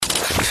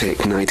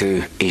Vic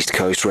Naidu, East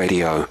Coast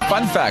Radio.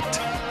 Fun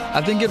fact,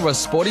 I think it was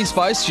Sporty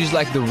Spice. She's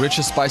like the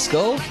richest Spice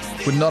Girl.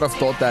 Would not have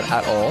thought that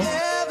at all.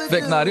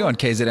 Vic Naidu on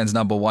KZN's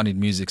number one hit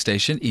music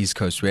station, East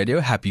Coast Radio.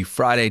 Happy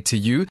Friday to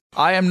you.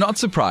 I am not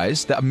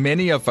surprised that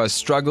many of us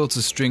struggle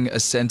to string a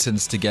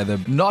sentence together,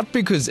 not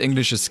because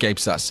English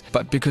escapes us,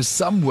 but because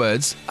some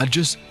words are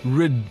just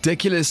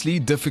ridiculously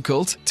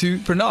difficult to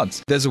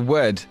pronounce. There's a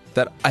word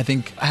that I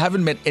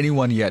haven't met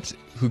anyone yet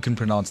who can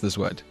pronounce this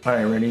word. All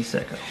right, ready,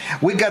 second.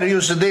 We gotta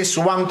use this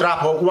one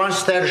drop of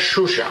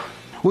Worcestershire.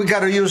 We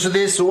gotta use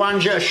this one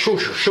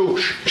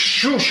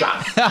shusha.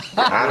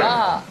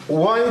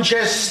 One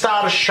just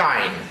star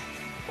shine.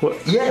 What?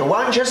 Yeah,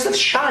 one just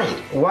shine.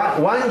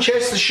 One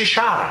just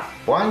shishara.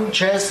 One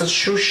just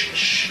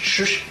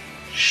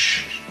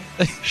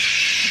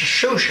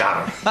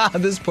shusha.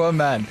 This poor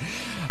man.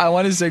 I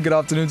want to say good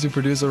afternoon to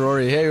producer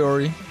Rory. Hey,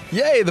 Rory.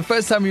 Yay, the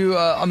first time you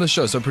on the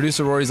show. So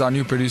producer Rory is our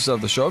new producer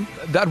of the show.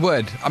 That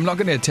word, I'm not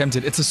going to attempt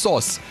it. It's a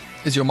sauce.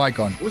 Is your mic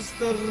on?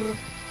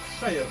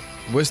 Worcestershire.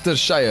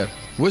 Worcestershire.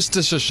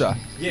 Worcestershire.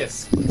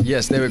 Yes.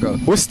 Yes, there we go.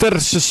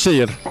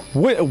 Worcestershire.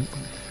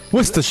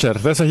 Worcestershire.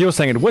 That's how he was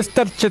saying it.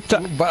 Worcestershire.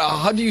 But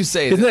how do you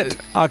say it? Isn't it?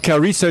 Okay, I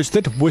researched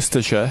it.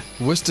 Worcestershire.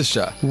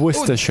 Worcestershire.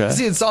 Worcestershire. Oh,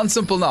 see, it sounds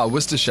simple now.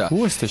 Worcestershire.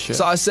 Worcestershire.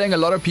 So I was saying a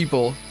lot of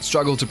people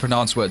struggle to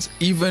pronounce words.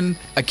 Even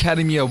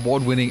Academy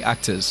Award-winning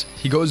actors.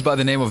 He goes by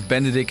the name of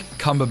Benedict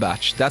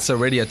Cumberbatch. That's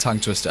already a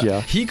tongue twister.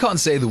 Yeah. He can't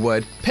say the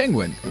word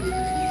penguin.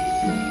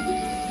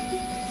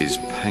 Is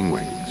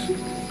penguins.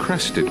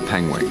 Crested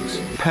penguins.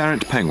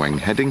 Parent penguin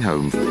heading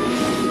home.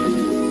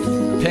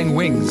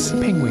 Penguins.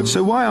 Penguins.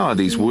 So why are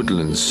these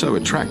woodlands so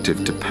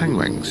attractive to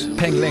penguins?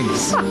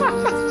 Penglings.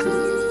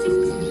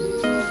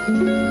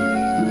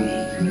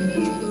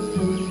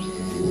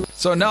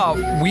 So now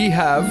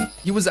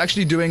he was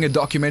actually doing a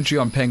documentary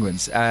on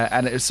penguins,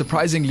 and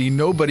surprisingly,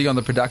 nobody on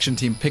the production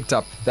team picked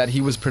up that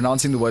he was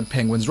pronouncing the word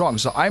penguins wrong.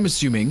 So I'm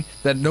assuming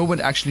that no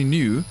one actually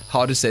knew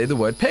how to say the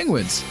word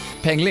penguins.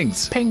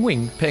 Penglings.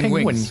 Penguin.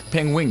 Penguins.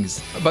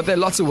 Penguins. But there are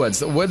lots of words.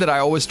 The word that I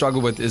always struggle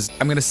with is,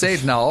 I'm going to say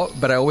it now,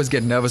 but I always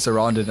get nervous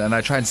around it, and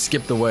I try and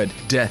skip the word.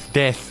 Death.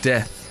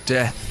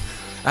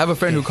 I have a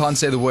friend who can't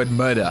say the word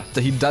murder.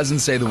 So he doesn't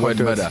say the word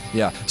murder.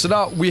 Yeah. So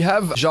now we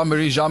have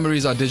Jean-Marie. Jean-Marie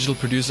is our digital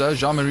producer.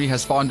 Jean-Marie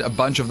has found a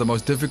bunch of the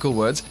most difficult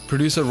words.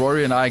 Producer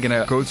Rory and I are going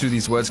to go through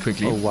these words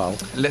quickly. Oh, wow.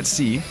 Let's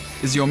see.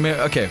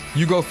 Okay,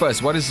 you go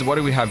first. What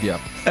do we have here?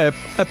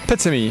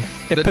 Epitome.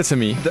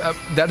 Epitome.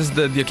 That is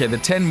the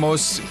 10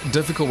 most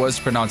difficult words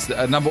to pronounce.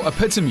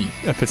 Epitome.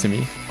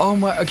 Epitome. Oh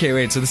my. Okay,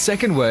 wait. So the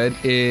second word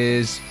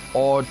is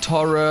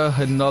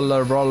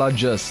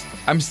otorhinolaryngologist.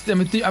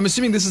 I'm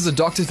assuming this is a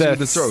doctor through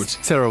the throat.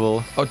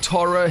 Terrible.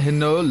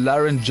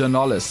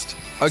 Otorhinolaryngologist.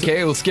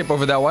 Okay, we'll skip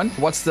over that one.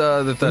 What's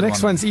the third one? The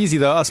next one's easy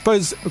though. I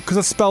suppose because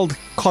it's spelled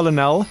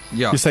colonel.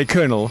 Yeah. You say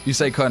colonel. You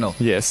say colonel.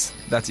 Yes.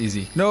 That's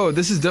easy. No,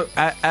 this is the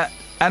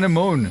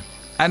anemone.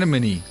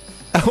 Anemone.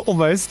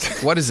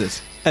 Almost. What is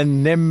it?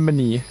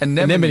 Anemone.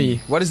 Anemone.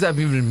 What does that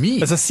even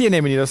mean? It's a sea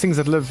anemone. Those things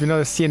that live,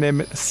 the sea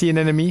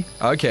anemone.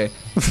 Okay.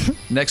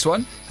 Next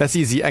one. That's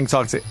easy.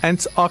 Antarctic.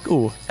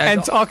 Antarctic.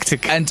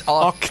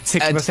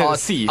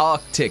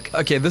 Arctic.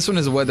 Okay, this one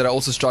is a word that I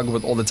also struggle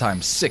with all the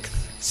time. Sick.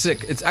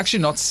 It's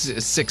actually not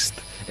sixth.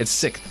 It's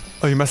sixth.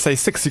 Oh, you must say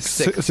sixth.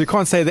 So you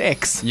can't say the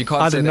X. You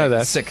can't I say didn't know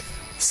that.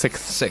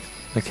 Sixth.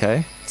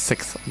 Okay.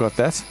 Sixth. Got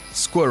that.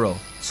 Squirrel.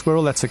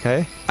 That's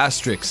okay.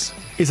 Asterisk.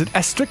 Is it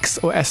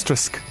asterisk or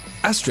asterisk?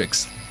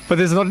 Asterisk. But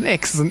there's not an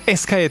X, there's an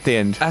SK at the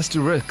end.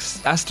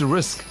 Asterisk. It's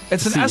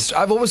an asterisk.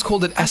 I've always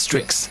called it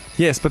asterisk.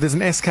 Yes, but there's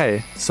an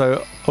SK.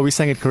 So are we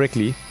saying it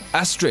correctly?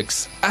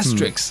 Asterisk.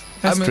 Asterisk.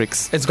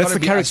 It's That's the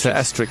character,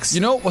 asterisk.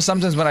 You know,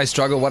 sometimes when I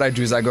struggle, what I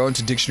do is I go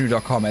into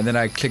dictionary.com and then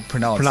I click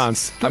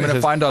pronounce. I'm going to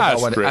find out that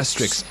one.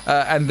 Asterisk.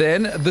 And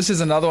then this is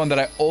another one that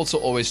I also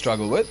always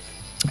struggle with.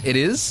 It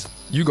is,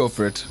 you go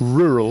for it.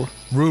 Rural.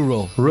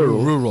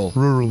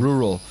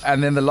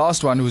 And then the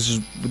last one was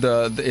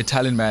the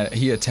Italian man.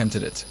 He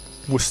attempted it.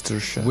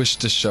 Worcestershire.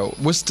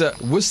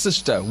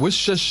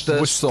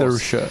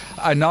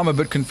 Now I'm a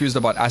bit confused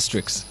about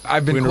asterisks.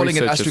 I've been calling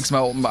it asterisks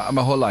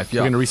my whole life. Yeah.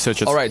 We're going to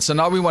research it. All right, so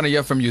now we want to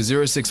hear from you.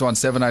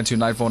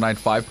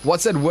 0617929495.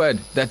 What's that word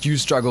that you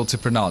struggle to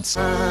pronounce?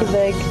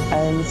 Big,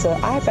 so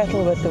I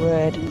battle with the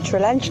word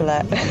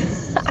tarantula.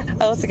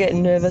 I also get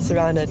nervous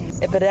around it,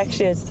 but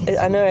actually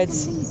I know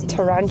it's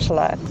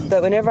tarantula,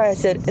 but whenever I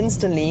said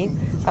instantly,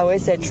 I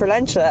always said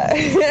tarantula.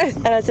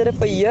 And I said it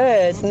for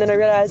years, and then I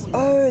realized,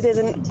 oh, there's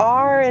an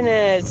R in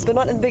it, but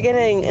not in the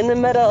beginning, in the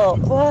middle.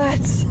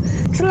 What?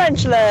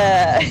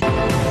 Tarantula.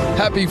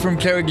 Happy from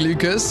Craig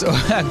Lucas.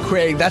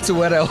 Craig, that's a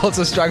word I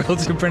also struggle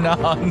to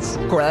pronounce.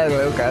 Craig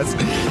Lucas.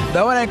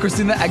 That one and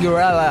Christina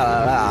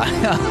Aguilera.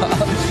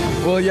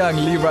 Will Young,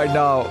 leave right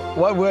now.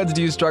 What words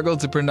do you struggle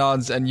to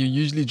pronounce and you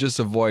usually just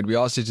avoid? We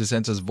asked you to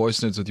send us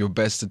voice notes with your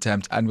best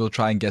attempt and we'll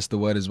try and guess the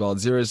word as well.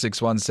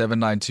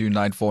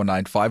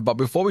 061-792-9495. But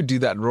before we do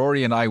that,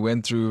 Rory and I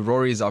went through,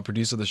 Rory is our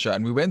producer of the show,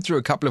 and we went through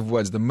a couple of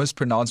words, the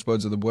mispronounced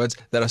words, or the words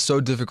that are so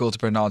difficult to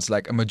pronounce,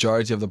 like a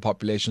majority of the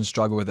population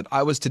struggle with it.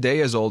 I was today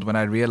years old when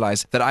I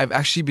realized that I've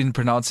actually been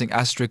pronouncing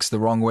asterisks the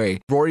wrong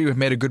way. Rory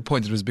made a good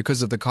point. It was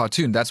because of the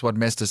cartoon. That's what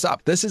messed us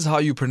up. This is how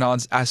you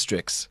pronounce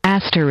asterisks.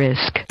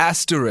 Asterisk.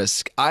 Asterisk.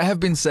 I have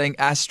been saying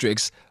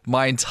asterisk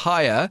my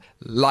entire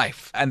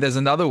life. And there's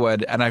another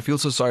word, and I feel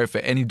so sorry for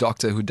any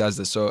doctor who does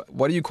this. So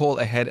what do you call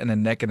a head and a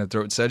neck and a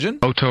throat surgeon?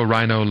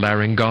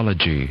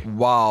 Otorhinolaryngology.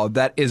 Wow,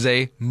 that is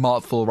a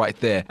mouthful right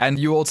there. And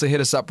you also hit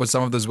us up with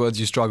some of those words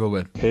you struggle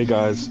with. Hey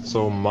guys,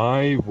 so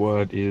my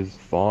word is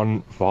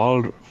vulnerable.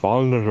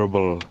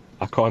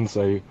 I can't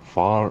say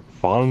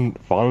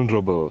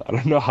vulnerable. I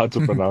don't know how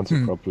to pronounce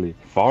it properly.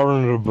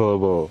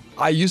 Vulnerable.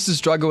 I used to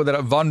struggle with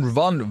that.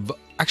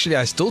 Actually,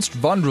 I still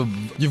vulnerable.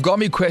 You've got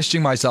me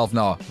questioning myself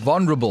now.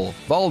 Vulnerable.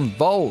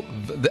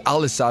 The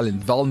L is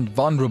silent.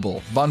 Vulnerable.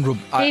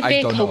 Hey,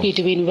 I don't know. Hope you're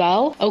doing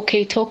well.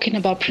 Okay, talking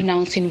about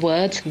pronouncing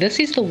words. This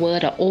is the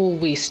word I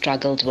always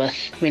struggled with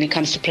when it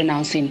comes to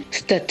pronouncing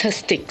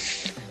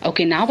statistics.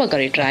 Okay, now I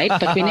got it right,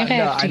 but whenever I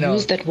have to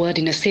use that word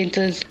in a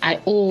sentence, I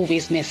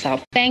always mess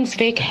up. Thanks,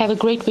 Vic. Have a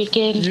great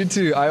weekend. You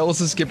too. I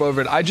also skip over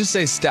it. I just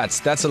say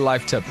stats. That's a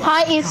life tip.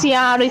 Hi,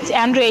 ECR. It's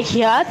Andre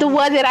here. The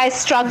word that I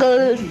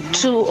struggle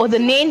to, or the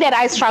name that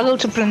I struggle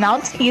to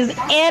pronounce is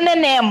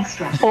NNM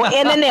or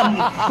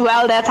NNM.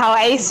 Well, that's how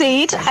I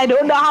say it. I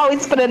don't know how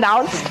it's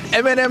pronounced.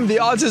 M&M, the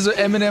artist, or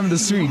M&M, the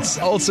sweets.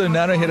 Also,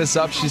 Nana hit us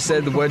up. She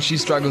said the word she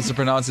struggles to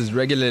pronounce is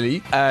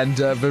regularly, and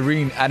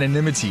Vereen,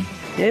 anonymity.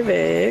 Hey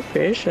Vic,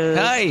 Precious.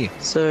 Hi.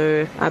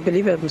 So I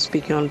believe I'm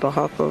speaking on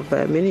behalf of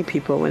many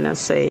people when I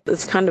say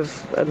it's kind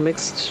of a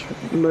mixed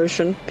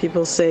emotion.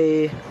 People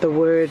say the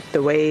word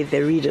the way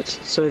they read it.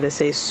 So they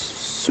say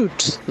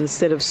suit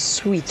instead of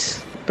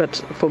sweet.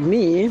 But for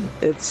me,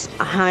 it's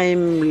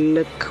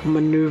Heimlich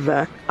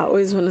maneuver. I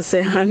always want to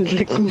say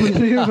Heimlich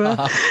maneuver.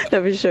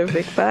 That'd be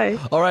terrific. Bye.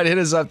 All right, hit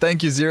us up.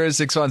 Thank you.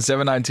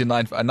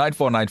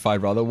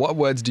 061-792-9495 rather. What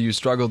words do you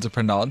struggle to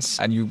pronounce?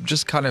 And you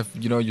just kind of,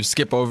 you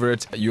skip over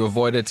it, you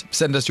avoid it.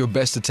 Send us your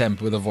best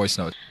attempt with a voice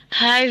note.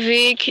 Hi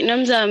Vic,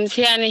 Namza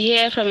Msiane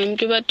here from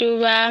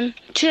Mtubatuba.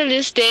 Till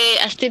this day,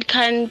 I still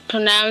can't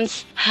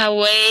pronounce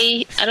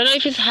Hawaii. I don't know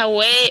if it's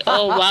Hawaii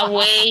or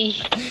Huawei.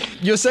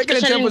 Your second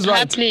attempt was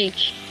right.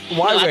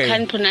 No, I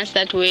can't pronounce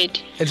that word.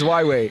 It's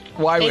Huawei.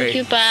 Thank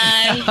you,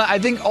 bye. I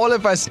think all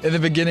of us in the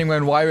beginning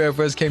when Huawei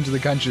first came to the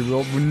country,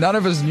 none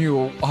of us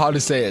knew how to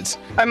say it.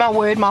 Oh my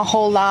word, my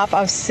whole life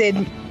I've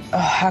said,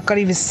 I can't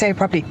even say it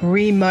properly,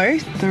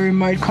 remote, the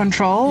remote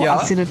control. Yeah.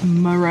 I said it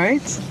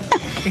Morote.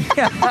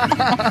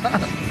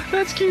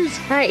 That's cute.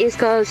 Hi East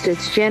Coast,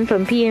 it's Jen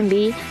from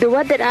PMB. The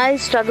word that I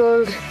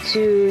struggled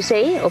to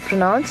say or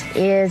pronounce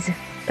is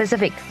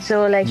Pacific.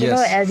 So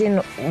as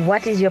in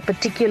what is your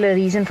particular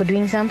reason for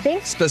doing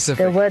something?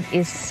 Specific. The word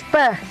is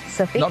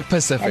specific. Not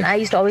Pacific. And I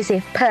used to always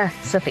say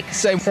Pacific.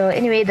 Same. So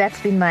anyway, that's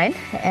been mine.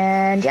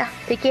 And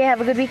take care.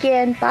 Have a good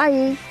weekend.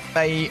 Bye.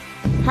 Bye.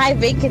 Hi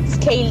Vic, it's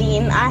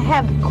Kayleen. I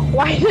have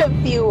quite a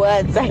few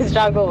words I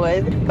struggle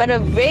with, but a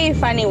very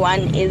funny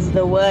one is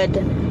the word,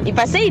 if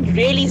I say it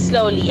really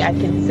slowly, I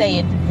can say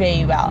it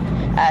very well.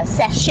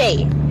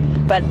 Sachet.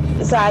 But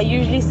so I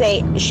usually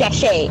say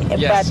sachet,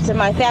 yes. But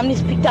my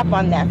family's picked up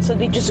on that, so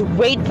they just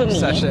wait for me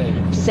to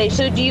say,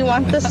 so do you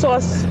want the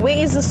sauce? Where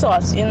is the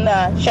sauce? In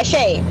the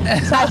sachet.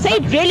 So I say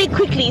it really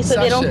quickly so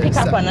they don't pick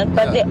up on it,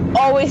 but they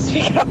always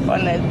pick up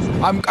on it.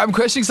 I'm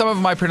questioning some of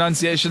my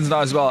pronunciations now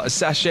as well. A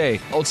sachet,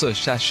 also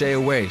sachet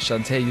away,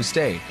 Shantae you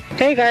stay.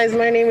 Hey guys,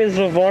 my name is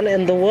Ravon,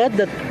 and the word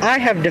that I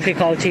have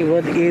difficulty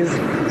with is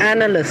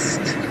analyst.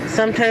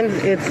 Sometimes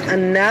it's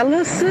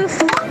analysis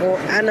or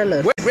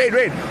analyst. Wait.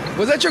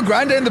 Was that your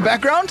grinder in the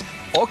background?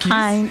 Okay.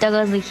 Hi,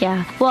 Douglas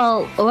here.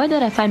 Well, a word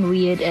that I find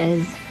weird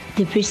is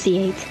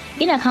depreciate.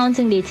 In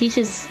accounting, they teach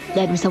us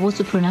that we're supposed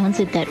to pronounce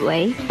it that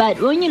way.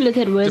 But when you look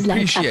at words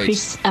like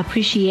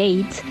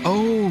appreciate,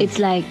 it's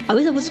like, are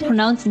we supposed to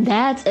pronounce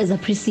that as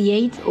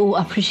appreciate or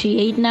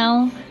appreciate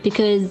now?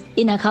 Because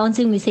in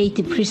accounting, we say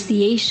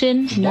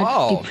depreciation,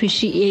 not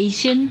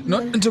depreciation.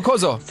 Not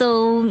Ntokozo.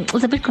 So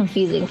it's a bit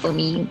confusing for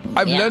me.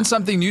 I've learned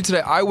something new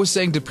today. I was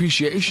saying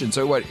depreciation.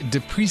 So what?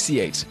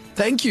 Depreciate.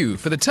 Thank you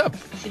for the tip.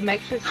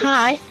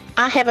 Hi.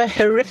 I have a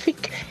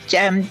horrific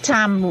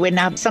time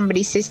when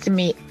somebody says to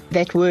me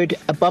that word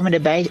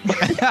abomination.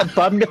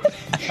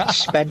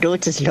 My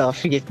daughter's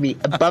laughing at me.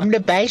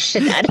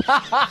 Abomination.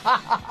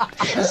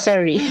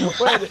 Sorry.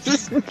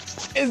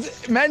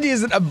 Mandy,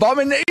 is it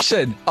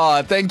abomination?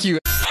 Thank you.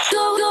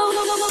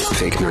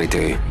 Vic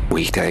Naidu,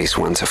 weekdays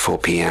 1 to 4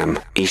 p.m.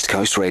 East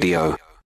Coast Radio.